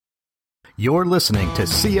You're listening to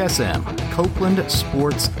CSM, Copeland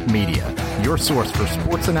Sports Media, your source for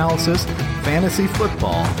sports analysis, fantasy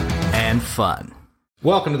football, and fun.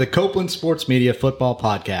 Welcome to the Copeland Sports Media Football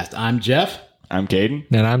Podcast. I'm Jeff. I'm Caden.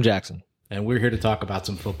 And I'm Jackson. And we're here to talk about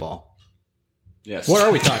some football. Yes. What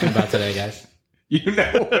are we talking about today, guys? You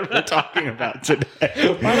know what we're talking about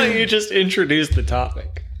today. Why don't you just introduce the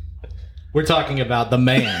topic? We're talking about the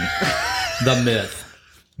man, the myth,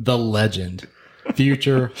 the legend,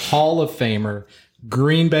 future Hall of Famer,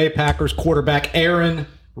 Green Bay Packers quarterback Aaron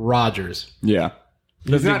Rodgers. Yeah.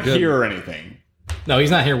 He's not here or anything. No, he's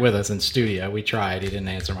not here with us in studio. We tried. He didn't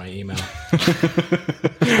answer my email.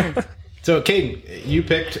 So, Caden, you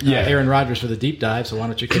picked Aaron Rodgers for the deep dive, so why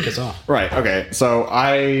don't you kick us off? Right, okay. So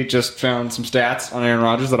I just found some stats on Aaron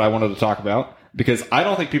Rodgers that I wanted to talk about because I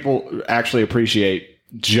don't think people actually appreciate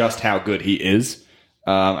just how good he is.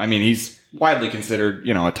 I mean, he's widely considered,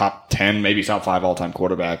 a top 10, maybe top 5 all-time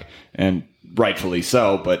quarterback, and rightfully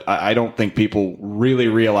so, but I don't think people really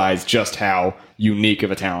realize just how unique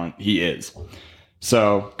of a talent he is.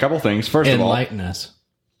 So, a couple things. First of all, enlighten us.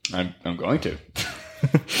 I'm going to.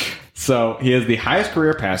 So, he has the highest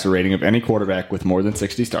career passer rating of any quarterback with more than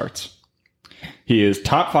 60 starts. He is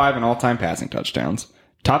top 5 in all-time passing touchdowns,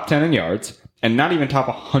 top 10 in yards, and not even top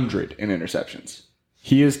 100 in interceptions.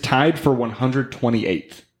 He is tied for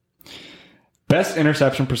 128th. Best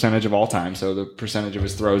interception percentage of all time, so the percentage of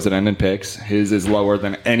his throws that end in picks, his is lower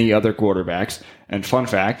than any other quarterback's. And fun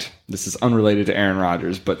fact, this is unrelated to Aaron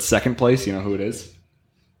Rodgers, but second place, you know who it is?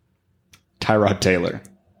 Tyrod Taylor,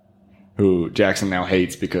 who Jackson now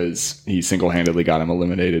hates because he single-handedly got him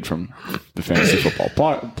eliminated from the fantasy football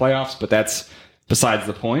playoffs, but that's besides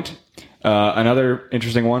the point. Another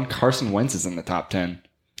interesting one, Carson Wentz is in the top 10.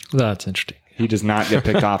 That's interesting. He does not get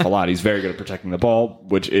picked off a lot. He's very good at protecting the ball,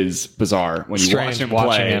 which is bizarre when you watch him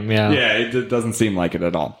play. Yeah, it doesn't seem like it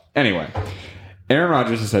at all. Anyway, Aaron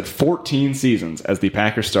Rodgers has had 14 seasons as the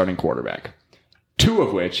Packers starting quarterback, 2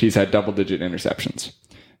 of which he's had double-digit interceptions.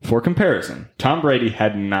 For comparison, Tom Brady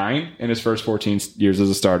had 9 in his first 14 years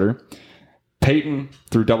as a starter. Peyton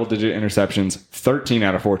threw double-digit interceptions 13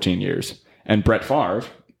 out of 14 years. And Brett Favre,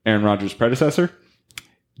 Aaron Rodgers' predecessor,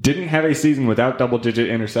 didn't have a season without double-digit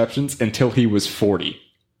interceptions until he was 40.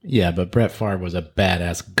 Yeah, but Brett Favre was a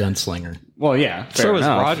badass gunslinger. Well, yeah, so was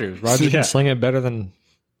Rodgers. Rodgers can sling it better than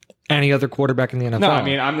any other quarterback in the NFL. No, I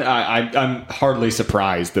mean, I'm hardly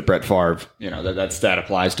surprised that Brett Favre, that stat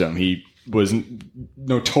applies to him. He was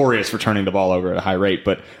notorious for turning the ball over at a high rate,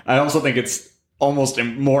 but I also think it's almost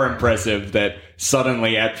more impressive that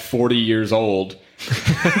suddenly at 40 years old,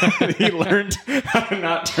 he learned how to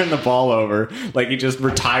not turn the ball over. Like, he just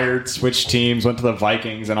retired, switched teams, went to the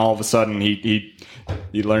Vikings, and all of a sudden he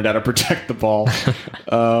learned how to protect the ball.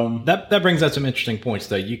 That brings up some interesting points,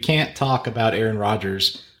 though. You can't talk about Aaron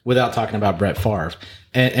Rodgers without talking about Brett Favre.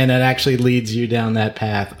 And it actually leads you down that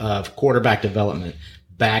path of quarterback development.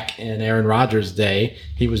 Back in Aaron Rodgers' day,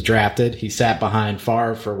 he was drafted. He sat behind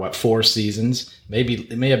Favre for 4 seasons? Maybe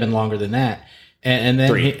it may have been longer than that. And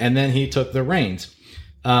then he took the reins.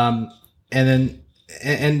 And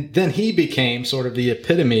then he became sort of the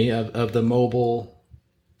epitome of the mobile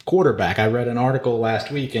quarterback. I read an article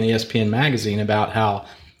last week in ESPN magazine about how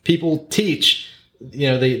people teach,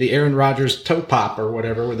 the Aaron Rodgers toe pop or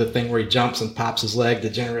whatever, with the thing where he jumps and pops his leg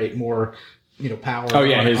to generate more power. Oh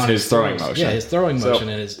yeah, his throwing motion. Yeah, his throwing motion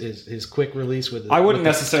and his quick release with. I wouldn't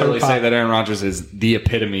necessarily say that Aaron Rodgers is the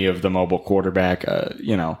epitome of the mobile quarterback.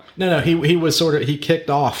 No. He was he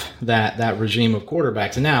kicked off that regime of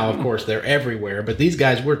quarterbacks, and now of course they're everywhere. But these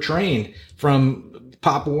guys were trained from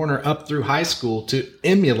Pop Warner up through high school to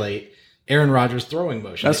emulate Aaron Rodgers' throwing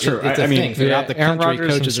motion. That's true. It's a thing throughout the country. Aaron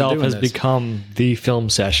Rodgers himself has this. become the film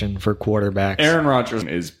session for quarterbacks. Aaron Rodgers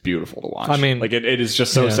is beautiful to watch. I mean, like it is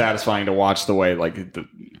just so satisfying to watch the way the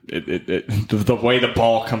way the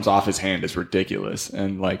ball comes off his hand is ridiculous.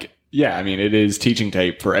 And it is teaching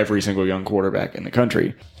tape for every single young quarterback in the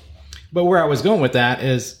country. But where I was going with that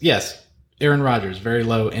is, yes, Aaron Rodgers, very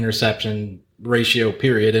low interception ratio,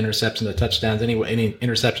 period, interception to touchdowns, any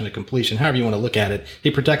interception to completion, however you want to look at it.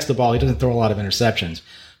 He protects the ball. He doesn't throw a lot of interceptions.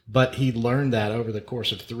 But he learned that over the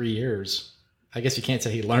course of 3 years. I guess you can't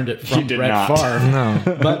say he learned it from Brett Favre. No.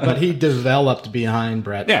 But he developed behind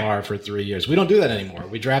Brett Favre for 3 years. We don't do that anymore.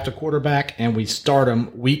 We draft a quarterback and we start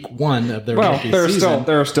him week 1 of their rookie season.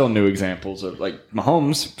 There are still new examples of,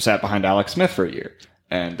 Mahomes sat behind Alex Smith for a year.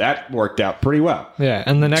 And that worked out pretty well. Yeah,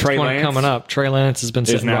 and the next one coming up, Trey Lance has been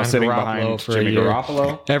sitting behind for Jimmy a year.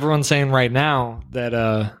 Garoppolo. Everyone's saying right now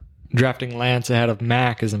that drafting Lance ahead of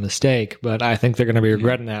Mac is a mistake, but I think they're going to be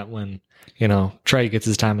regretting that when Trey gets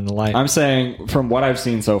his time in the light. I'm saying from what I've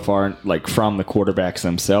seen so far, like from the quarterbacks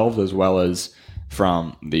themselves, as well as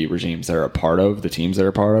from the regimes they're a part of, the teams they're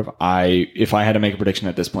a part of, if I had to make a prediction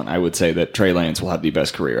at this point, I would say that Trey Lance will have the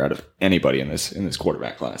best career out of anybody in this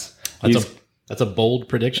quarterback class. That's a bold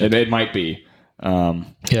prediction. It might be.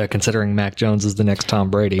 Considering Mac Jones is the next Tom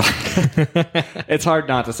Brady. It's hard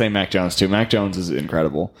not to say Mac Jones too. Mac Jones is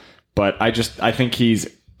incredible, but I think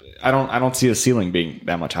I don't see the ceiling being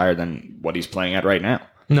that much higher than what he's playing at right now.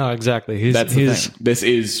 No, exactly. That's the thing. This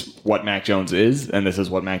is what Mac Jones is, and this is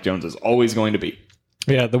what Mac Jones is always going to be.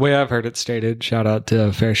 Yeah, the way I've heard it stated, shout out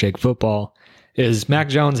to Fair Shake Football, is Mac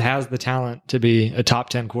Jones has the talent to be a top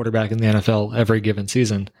 10 quarterback in the NFL every given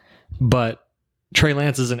season, but Trey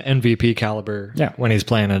Lance is an MVP caliber when he's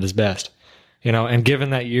playing at his best. And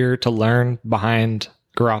given that year to learn behind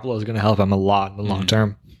Garoppolo is going to help him a lot in the long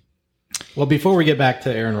term. Well, before we get back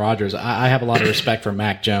to Aaron Rodgers, I have a lot of respect for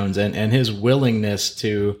Mac Jones and his willingness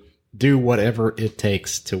to do whatever it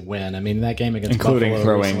takes to win. I mean, that game against including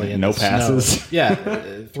Buffalo throwing no passes. Snow,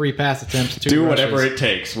 yeah, 3 pass attempts, 2 do rushes. whatever it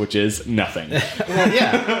takes, which is nothing. Well,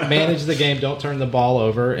 yeah, manage the game, don't turn the ball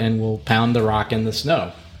over, and we'll pound the rock in the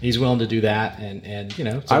snow. He's willing to do that, and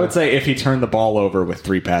So I would say if he turned the ball over with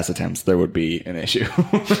 3 pass attempts, there would be an issue.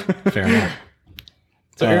 Fair enough.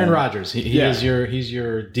 So Aaron Rodgers, he's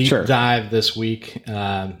your deep dive this week.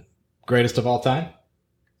 Greatest of all time?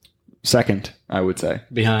 Second, I would say.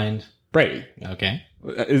 Behind Brady. Okay.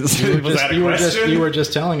 You were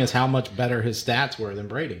just telling us how much better his stats were than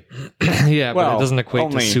Brady. Yeah, but it doesn't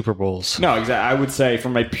equate to Super Bowls. No, exactly. I would say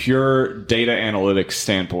from a pure data analytics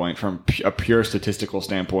standpoint, from a pure statistical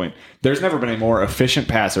standpoint, there's never been a more efficient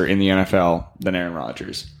passer in the NFL than Aaron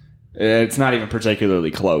Rodgers. It's not even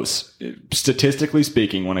particularly close. Statistically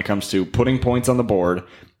speaking, when it comes to putting points on the board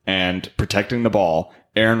and protecting the ball,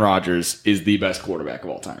 Aaron Rodgers is the best quarterback of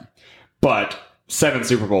all time. But 7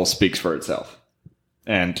 Super Bowls speaks for itself.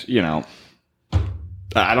 And,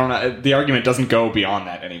 I don't know. The argument doesn't go beyond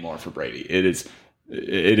that anymore for Brady. It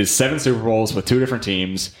is 7 Super Bowls with 2 different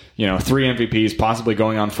teams, 3 MVPs, possibly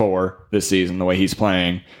going on 4 this season, the way he's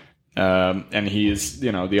playing. And he is,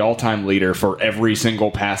 the all-time leader for every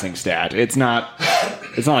single passing stat. It's not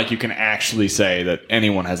like you can actually say that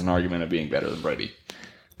anyone has an argument of being better than Brady.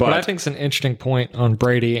 But I think it's an interesting point on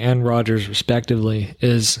Brady and Rodgers, respectively,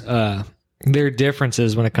 is their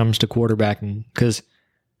differences when it comes to quarterbacking. Because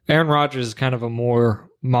Aaron Rodgers is kind of a more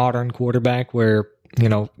modern quarterback where,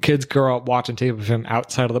 kids grow up watching tape of him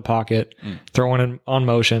outside of the pocket, throwing in on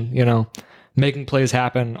motion, making plays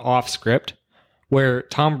happen off script. Where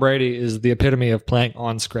Tom Brady is the epitome of playing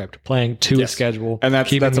on script, playing to a schedule. And that's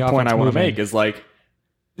the point I want to make is like,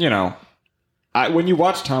 when you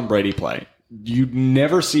watch Tom Brady play, you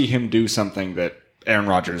never see him do something that Aaron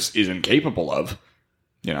Rodgers isn't capable of.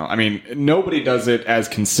 Nobody does it as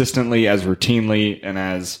consistently, as routinely, and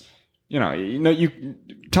as,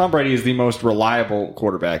 Tom Brady is the most reliable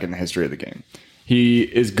quarterback in the history of the game. He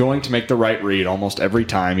is going to make the right read almost every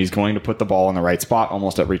time. He's going to put the ball in the right spot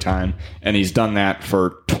almost every time. And he's done that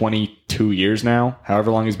for 22 years now,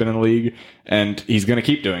 however long he's been in the league. And he's going to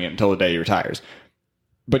keep doing it until the day he retires.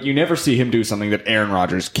 But you never see him do something that Aaron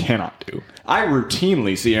Rodgers cannot do. I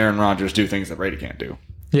routinely see Aaron Rodgers do things that Brady can't do.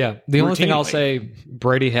 Yeah. The only thing I'll say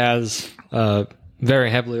Brady has very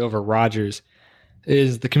heavily over Rodgers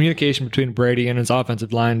is the communication between Brady and his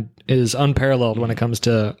offensive line is unparalleled when it comes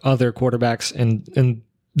to other quarterbacks in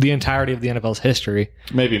the entirety of the NFL's history.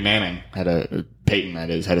 Maybe Manning had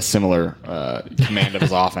a similar command of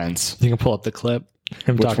his offense. You can pull up the clip.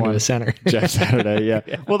 Him Which talking one? to his center. Jeff Saturday, yeah.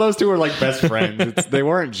 Well, those two were like best friends. They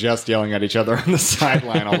weren't just yelling at each other on the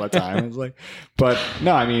sideline all the time. It was like, but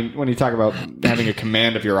no, when you talk about having a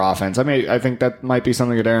command of your offense, I think that might be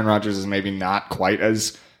something that Aaron Rodgers is maybe not quite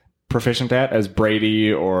as proficient at as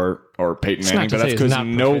Brady or Peyton Manning, but that's because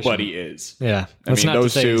nobody is. Yeah,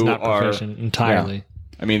 those two are entirely.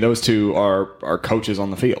 Yeah. Those two are coaches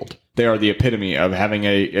on the field. They are the epitome of having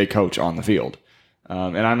a coach on the field.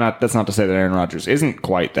 And that's not to say that Aaron Rodgers isn't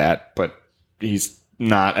quite that, but he's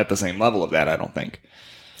not at the same level of that, I don't think.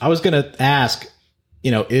 I was going to ask,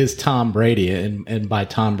 is Tom Brady, and by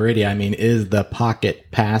Tom Brady, I mean, is the pocket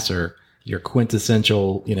passer your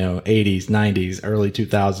quintessential, 80s, 90s, early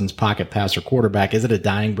 2000s pocket passer quarterback? Is it a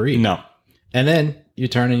dying breed? No. And then you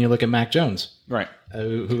turn and you look at Mac Jones. Right.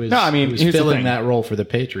 Who's filling that role for the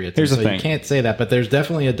Patriots. Here's the thing. You can't say that, but there's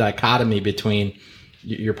definitely a dichotomy between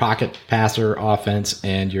your pocket passer offense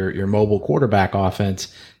and your mobile quarterback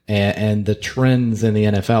offense, and the trends in the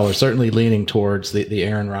NFL are certainly leaning towards the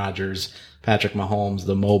Aaron Rodgers, Patrick Mahomes,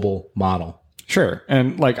 the mobile model. Sure.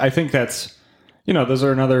 And I think that's, those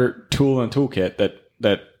are another tool in the toolkit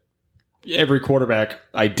that every quarterback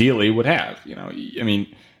ideally would have. I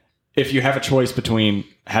mean, if you have a choice between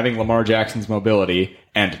having Lamar Jackson's mobility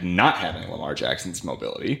and not having Lamar Jackson's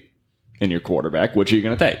mobility in your quarterback, which are you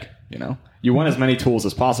going to take? You want as many tools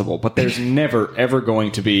as possible, but there's never, ever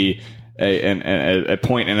going to be a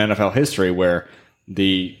point in NFL history where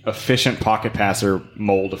the efficient pocket passer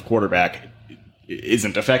mold of quarterback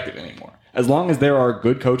isn't effective anymore. As long as there are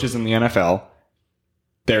good coaches in the NFL,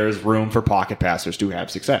 there is room for pocket passers to have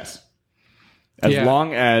success. As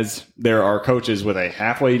long as there are coaches with a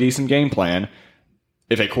halfway decent game plan,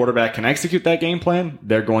 if a quarterback can execute that game plan,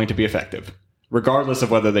 they're going to be effective. Regardless of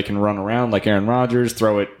whether they can run around like Aaron Rodgers,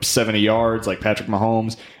 throw it 70 yards like Patrick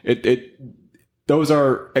Mahomes. Those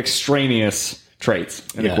are extraneous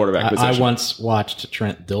traits in the quarterback position. I once watched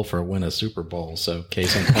Trent Dilfer win a Super Bowl, so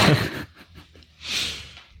case in point.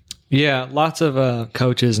 Yeah, lots of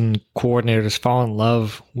coaches and coordinators fall in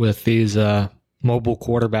love with these mobile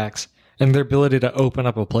quarterbacks and their ability to open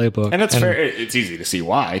up a playbook. And it's fair. It's easy to see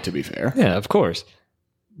why, to be fair. Yeah, of course.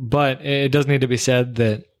 But it does need to be said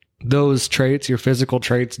that those traits, your physical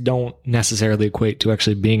traits, don't necessarily equate to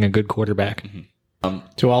actually being a good quarterback. Mm-hmm.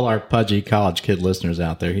 To all our pudgy college kid listeners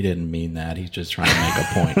out there, he didn't mean that. He's just trying to make a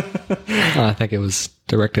point. I think it was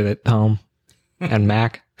directed at Tom and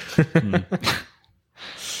Mac.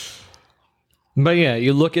 But yeah,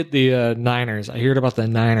 you look at the Niners. I hear about the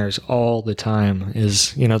Niners all the time.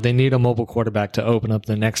 They need a mobile quarterback to open up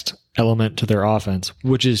the next element to their offense,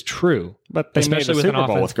 which is true. But they made a Super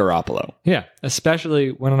Bowl with Garoppolo. Yeah,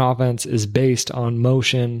 especially when an offense is based on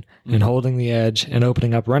motion and holding the edge and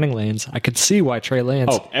opening up running lanes. I could see why Trey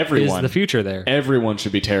Lance is the future there. Everyone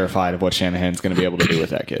should be terrified of what Shanahan's going to be able to do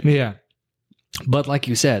with that kid. Yeah, but like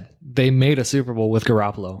you said, they made a Super Bowl with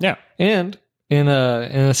Garoppolo. Yeah, and in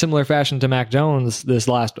a similar fashion to Mac Jones, this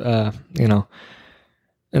last in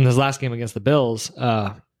this last game against the Bills,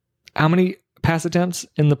 how many pass attempts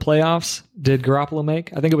in the playoffs did Garoppolo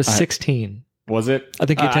make? I think it was 16. Was it? I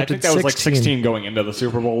think he attempted I think that 16. was like 16 going into the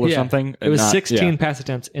Super Bowl or something. It was 16 pass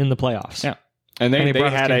attempts in the playoffs. Yeah, and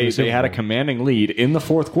they had a commanding lead in the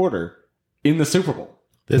fourth quarter in the Super Bowl.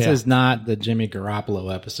 This is not the Jimmy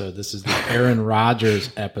Garoppolo episode. This is the Aaron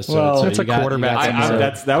Rodgers episode. Well, so it's a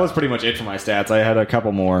quarterback. That was pretty much it for my stats. I had a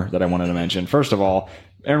couple more that I wanted to mention. First of all,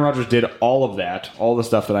 Aaron Rodgers did all of that, all the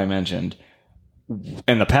stuff that I mentioned.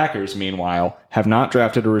 And the Packers, meanwhile, have not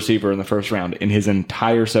drafted a receiver in the first round in his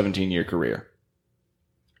entire 17-year career.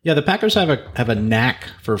 Yeah, the Packers have a knack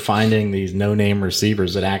for finding these no-name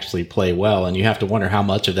receivers that actually play well, and you have to wonder how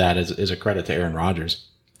much of that is a credit to Aaron Rodgers.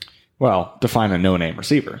 Well, define a no-name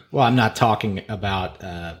receiver. Well, I'm not talking about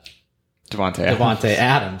Devontae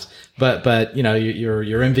Adams, but your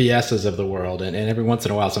MVSs of the world, and every once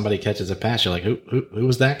in a while somebody catches a pass. You're like, who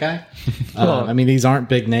was that guy? I mean, these aren't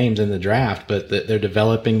big names in the draft, but they're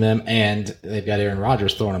developing them, and they've got Aaron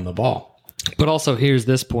Rodgers throwing them the ball. But also, here's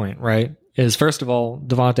this point, right? Is first of all,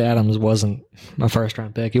 Devontae Adams wasn't a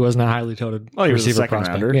first-round pick. He wasn't a highly touted he was receiver a second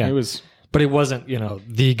prospect. rounder. Yeah. He was. But he wasn't,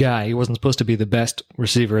 the guy. He wasn't supposed to be the best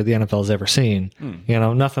receiver the NFL's ever seen.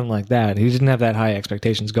 Nothing like that. He didn't have that high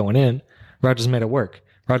expectations going in. Rodgers made it work.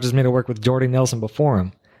 Rodgers made it work with Jordy Nelson before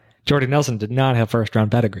him. Jordy Nelson did not have first-round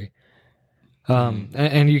pedigree.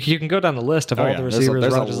 And you can go down the list of all the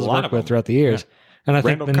receivers Rodgers has worked with throughout the years. Yeah. And I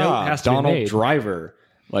think the note has to be made. Donald Driver.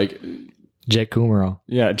 Jake Kumaro.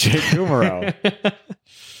 Yeah, Jake Kumaro.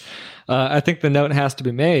 I think the note has to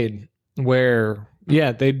be made where...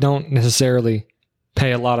 Yeah, they don't necessarily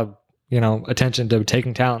pay a lot of, attention to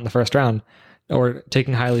taking talent in the first round or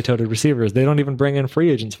taking highly touted receivers. They don't even bring in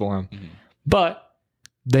free agents for him. Mm-hmm. But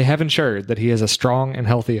they have ensured that he has a strong and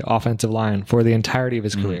healthy offensive line for the entirety of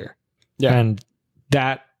his career. Yeah. And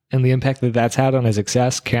the impact that that's had on his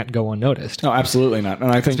success can't go unnoticed. No, absolutely not.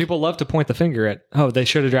 And I think people love to point the finger at, they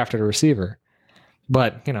should have drafted a receiver.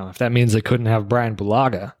 But, if that means they couldn't have Brian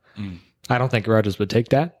Bulaga, I don't think Rodgers would take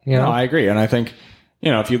that. No, I agree. And I think,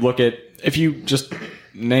 if you just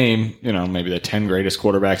name, maybe the 10 greatest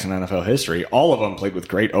quarterbacks in NFL history, all of them played with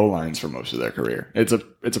great O-lines for most of their career. It's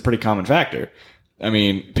a pretty common factor. I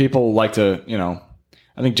mean, people like to,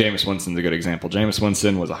 I think Jameis Winston's a good example. Jameis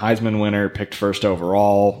Winston was a Heisman winner, picked first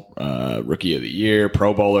overall, rookie of the year,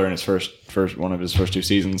 Pro Bowler in his first one of his first two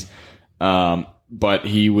seasons. But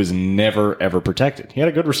he was never, ever protected. He had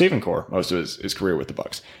a good receiving core most of his career with the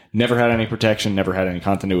Bucs. Never had any protection, never had any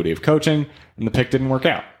continuity of coaching, and the pick didn't work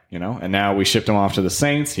out, And now we shipped him off to the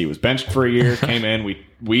Saints. He was benched for a year, came in,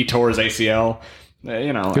 we tore his ACL. He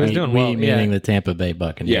was doing well. Meaning the Tampa Bay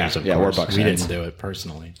Buccaneers, of course. We're Bucs We fans. didn't do it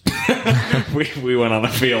personally. we went on the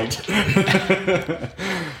field.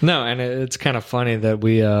 No, and it's kind of funny that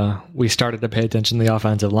we started to pay attention to the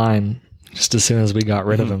offensive line just as soon as we got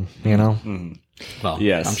rid of him, you know? Well,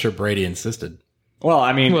 Yes. I'm sure Brady insisted. Well,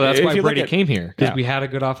 I mean, Well, that's if why you look Brady at- came here, because Yeah. we had a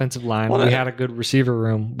good offensive line. Well, We had a good receiver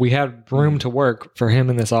room. We had room to work for him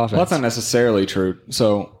in this offense. Well, that's not necessarily true.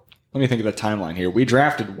 So let me think of the timeline here. We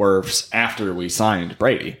drafted Wirfs after we signed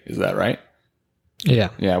Brady. Is that right? Yeah.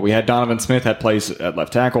 Yeah, we had Donovan Smith had plays at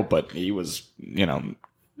left tackle, but he was,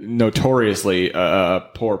 notoriously a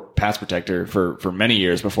poor pass protector for many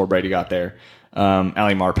years before Brady got there.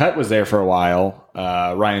 Ali Marpet was there for a while.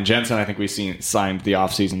 Ryan Jensen, I think signed the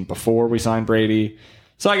offseason before we signed Brady.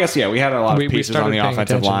 So I guess, we had a lot of We pieces started on the paying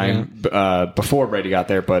offensive attention, line before Brady got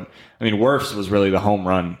there. But, I mean, Wirfs was really the home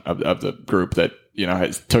run of the group that,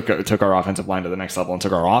 took our offensive line to the next level and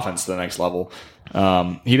took our offense to the next level.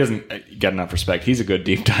 He doesn't get enough respect. He's a good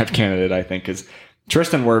deep dive candidate, I think, because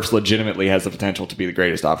Tristan Wirfs legitimately has the potential to be the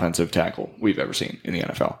greatest offensive tackle we've ever seen in the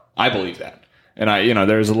NFL. I believe that. And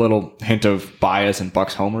there's a little hint of bias and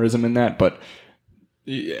Bucs homerism in that, but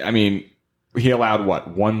I mean, he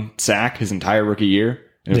allowed one sack his entire rookie year,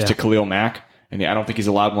 and it was to Khalil Mack, and I don't think he's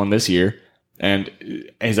allowed one this year. And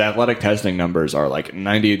his athletic testing numbers are like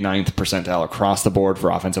 99th percentile across the board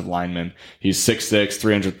for offensive linemen. He's 6'6",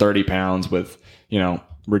 330 pounds with,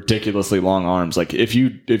 ridiculously long arms. Like if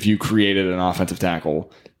you created an offensive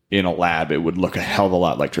tackle in a lab, it would look a hell of a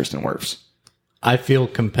lot like Tristan Wirfs. I feel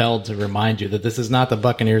compelled to remind you that this is not the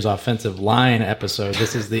Buccaneers offensive line episode.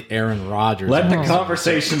 This is the Aaron Rodgers. Let the episode.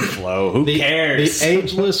 conversation flow. Who cares? The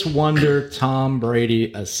ageless wonder Tom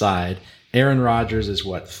Brady aside, Aaron Rodgers is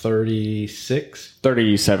 36?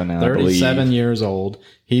 37 now, I believe. 37 years old.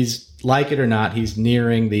 He's, like it or not, he's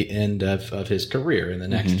nearing the end of his career in the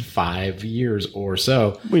next 5 years or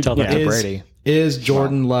so. We tell that to Is- Brady. Is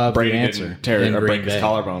Jordan Love Brady the answer? didn't tear in or break Green his Bay?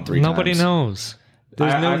 collarbone 3 Nobody times. knows.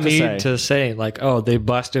 There's I no have to need to say like, oh, they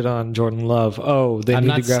busted on Jordan Love. Oh, they I'm need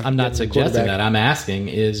not, to grab. I'm not suggesting that. I'm asking,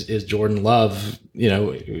 is Jordan Love,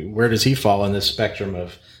 where does he fall in this spectrum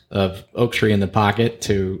of Oak Tree in the pocket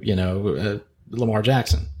to, Lamar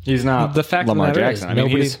Jackson? He's not The fact Lamar of the matter Jackson.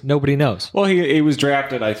 is, nobody knows. Well, he was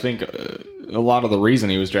drafted, I think, a lot of the reason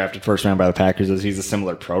he was drafted first round by the Packers is he's a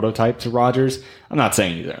similar prototype to Rodgers. I'm not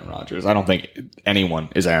saying he's Aaron Rodgers. I don't think anyone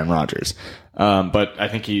is Aaron Rodgers. But I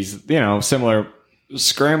think he's, similar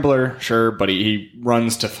scrambler, sure, but he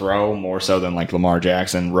runs to throw more so than like Lamar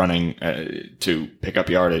Jackson running to pick up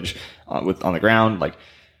yardage on the ground. Like,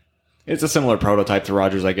 it's a similar prototype to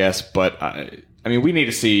Rodgers, I guess. But, we need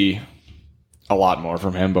to see a lot more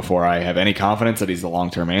from him before I have any confidence that he's the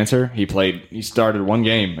long-term answer. He started one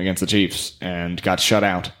game against the Chiefs and got shut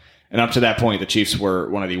out. And up to that point, the Chiefs were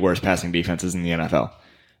one of the worst passing defenses in the NFL.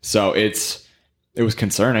 So it was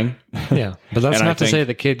concerning. Yeah, but that's And not I to say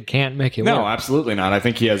the kid can't make it No, work. absolutely not. I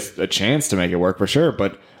think he has a chance to make it work for sure.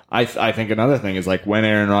 But I think another thing is like when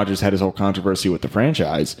Aaron Rodgers had his whole controversy with the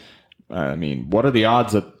franchise, what are the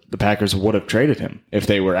odds that the Packers would have traded him if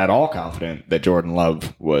they were at all confident that Jordan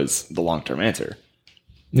Love was the long-term answer?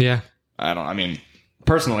 Yeah.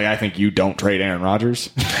 Personally, I think you don't trade Aaron Rodgers.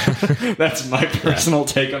 That's my personal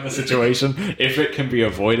take on the situation. If it can be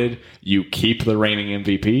avoided, you keep the reigning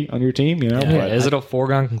MVP on your team, Yeah, But is it a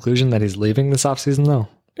foregone conclusion that he's leaving this offseason, though?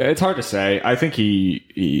 it's hard to say. I think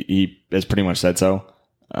he has pretty much said so.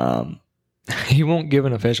 He won't give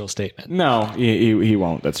an official statement. No, he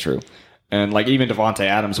won't. That's true. And like even Devontae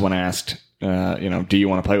Adams, when asked, do you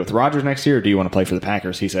want to play with Rodgers next year or do you want to play for the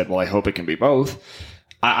Packers? He said, well, I hope it can be both.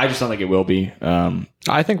 I just don't think it will be.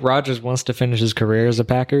 I think Rodgers wants to finish his career as a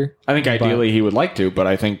Packer. I think ideally he would like to, but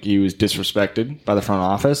I think he was disrespected by the front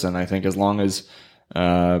office. And I think as long as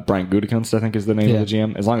Brian Gutekunst, I think is the name of the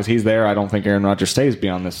GM, as long as he's there, I don't think Aaron Rodgers stays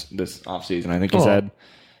beyond this offseason. I think he's had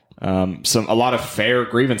a lot of fair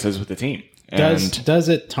grievances with the team. Does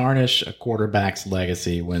it tarnish a quarterback's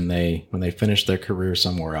legacy when they finish their career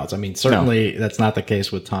somewhere else? Certainly that's not the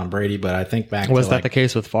case with Tom Brady, but I think back Was to that the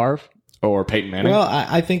case with Favre? Or Peyton Manning? Well,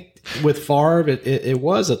 I think with Favre, it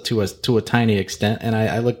was to a tiny extent, and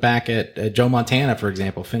I look back at Joe Montana, for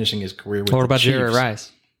example, finishing his career with What the about Chiefs. Jerry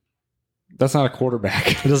Rice? That's not a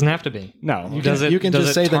quarterback. It doesn't have to be. No. You can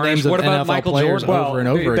just say the names of NFL players over and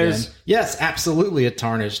over again. Yes, absolutely, it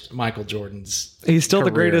tarnished Michael Jordan's. He's still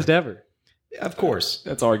the career. greatest ever. Of course.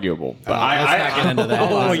 That's arguable. But Let's not get into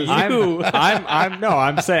that.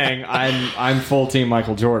 I'm saying I'm full team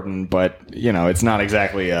Michael Jordan, but it's not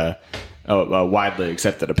exactly a widely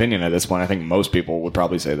accepted opinion at this point. I think most people would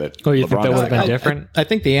probably say that. Oh, you think that would have been I- different? I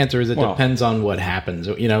think the answer is it depends on what happens.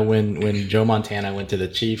 When Joe Montana went to the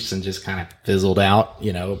Chiefs and just kind of fizzled out,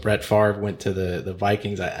 Brett Favre went to the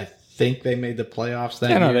Vikings. I think they made the playoffs that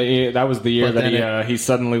year. That was the year But that then he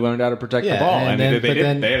suddenly learned how to protect the ball. and they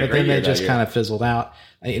then, had a great year they that just year. kind of fizzled out.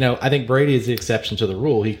 I think Brady is the exception to the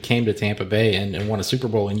rule. He came to Tampa Bay and won a Super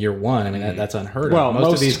Bowl in year one. I mean, that's unheard of.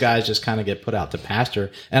 Most of these guys just kind of get put out to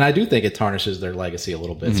pasture. And I do think it tarnishes their legacy a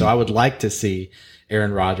little bit. So I would like to see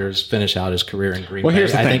Aaron Rodgers finish out his career in Green Bay.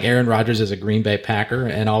 I think Aaron Rodgers is a Green Bay Packer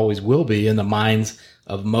and always will be in the minds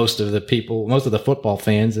of most of the football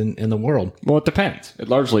fans in the world. Well, it depends. It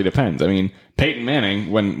largely depends. I mean, Peyton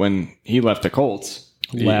Manning, when he left the Colts,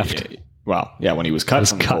 when he was cut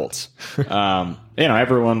from the Colts,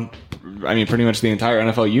 everyone, pretty much the entire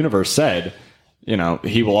NFL universe said,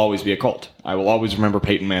 he will always be a Colt. I will always remember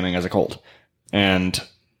Peyton Manning as a Colt. And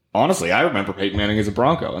honestly, I remember Peyton Manning as a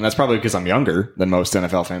Bronco. And that's probably because I'm younger than most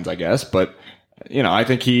NFL fans, I guess. But, I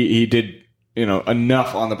think he did,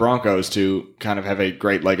 enough on the Broncos to kind of have a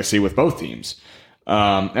great legacy with both teams.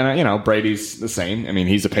 Brady's the same. I mean,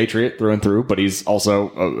 he's a Patriot through and through, but he's also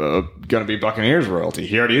going to be Buccaneers royalty.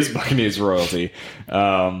 He already is Buccaneers royalty.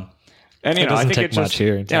 I think it's just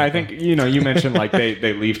here. Yeah, I think you mentioned like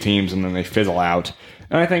they leave teams and then they fizzle out,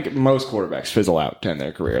 and I think most quarterbacks fizzle out in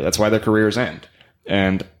their career. That's why their careers end.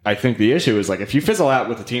 And I think the issue is like if you fizzle out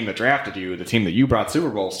with the team that drafted you, the team that you brought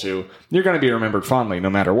Super Bowls to, you're going to be remembered fondly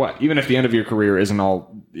no matter what. Even if the end of your career isn't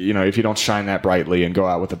all, if you don't shine that brightly and go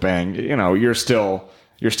out with a bang, you're still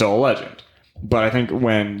a legend. But I think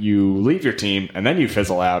when you leave your team and then you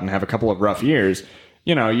fizzle out and have a couple of rough years,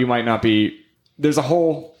 you might not be. There's a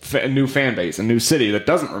whole new fan base, a new city that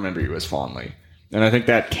doesn't remember you as fondly, and I think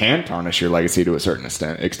that can tarnish your legacy to a certain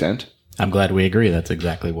extent. I'm glad we agree. That's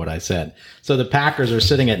exactly what I said. So the Packers are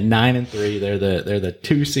sitting at 9-3. They're the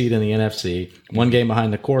 2 seed in the NFC, one game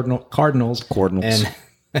behind the Cardinals.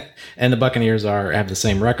 And the Buccaneers have the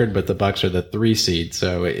same record, but the Bucs are the 3 seed.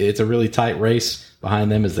 So it's a really tight race.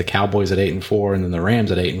 Behind them is the Cowboys at 8-4, and then the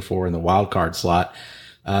Rams at 8-4 in the wild card slot.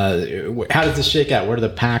 How does this shake out? Where do the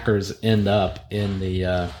Packers end up in the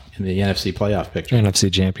NFC playoff picture?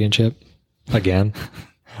 NFC Championship again.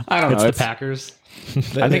 I don't know. It's the Packers.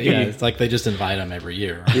 I think it's like they just invite them every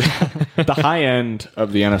year. Right? The high end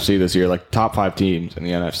of the NFC this year, like top 5 teams in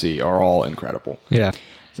the NFC, are all incredible. Yeah.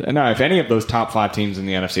 So now, if any of those top 5 teams in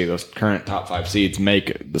the NFC, those current top 5 seeds,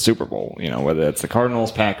 make the Super Bowl, whether it's the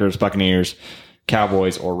Cardinals, Packers, Buccaneers,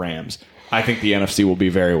 Cowboys, or Rams, I think the NFC will be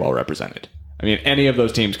very well represented. I mean, any of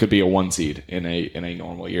those teams could be a 1 seed in a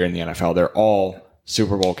normal year in the NFL. They're all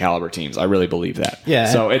Super Bowl caliber teams. I really believe that. Yeah.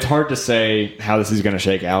 So it's hard to say how this is going to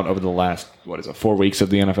shake out over the last, 4 weeks of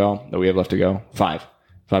the NFL that we have left to go? 5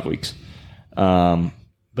 weeks. But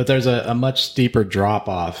there's a much steeper drop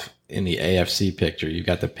off in the AFC picture. You've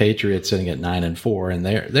got the Patriots sitting at 9-4, and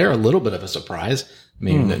they're a little bit of a surprise. I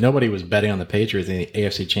mean, nobody was betting on the Patriots in the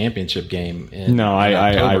AFC Championship game. In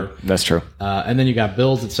October. That's true. And then you got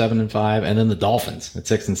Bills at 7-5, and then the Dolphins at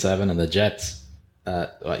 6-7, and the Jets.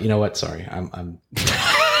 You know what? Sorry, I'm.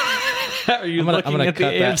 Are you looking at the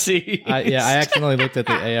AFC? I accidentally looked at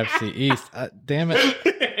the AFC East. Damn it!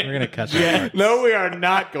 We're gonna cut that. No, we are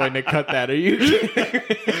not going to cut that. Are you kidding?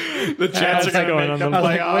 The Jets are going to make the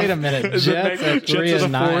playoffs. Wait a minute, Jets at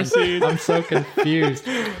 3-9. I'm so confused.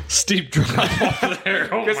 Steep drop off there.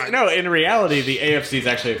 No, in reality, the AFC is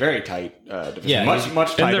actually a very tight division. Yeah,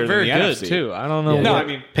 much tighter and they're very than the good NFC. too. I don't know. Yeah, I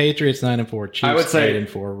mean, Patriots 9-4, Chiefs I would say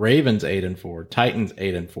 8-4, Ravens 8-4, Titans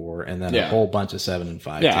 8-4, and then a whole bunch of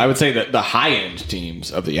 7-5. Yeah, I would say that the high end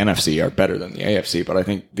teams of the NFC are better than the AFC, but I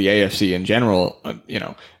think the AFC in general,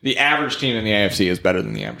 the average team in the AFC is better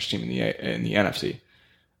than the average team in the NFC.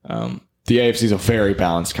 The AFC is a very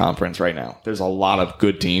balanced conference right now. There's a lot of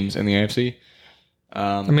good teams in the AFC.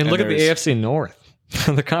 Look at the AFC North.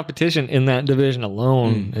 The competition in that division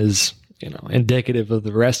alone is, indicative of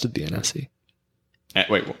the rest of the NFC.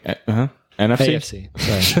 NFC? AFC.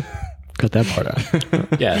 Sorry. Cut that part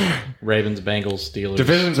out. Yeah. Ravens, Bengals, Steelers.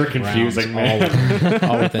 Divisions are confusing, man.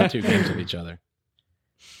 All within 2 games of each other.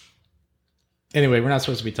 Anyway, we're not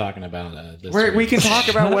supposed to be talking about this. We can talk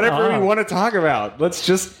about whatever we want to talk about. Let's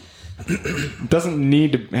just... doesn't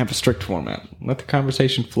need to have a strict format. Let the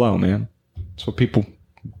conversation flow, man. That's what people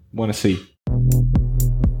want to see.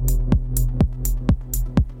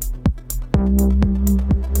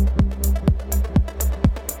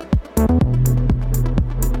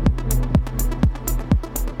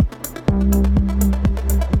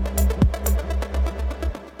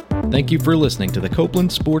 Thank you for listening to the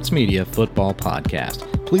Copeland Sports Media Football Podcast.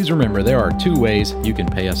 Please remember there are 2 ways you can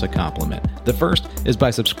pay us a compliment. The first is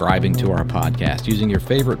by subscribing to our podcast using your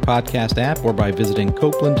favorite podcast app or by visiting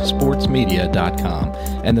CopelandSportsMedia.com.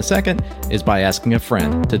 And the second is by asking a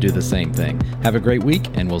friend to do the same thing. Have a great week,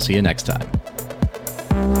 and we'll see you next time.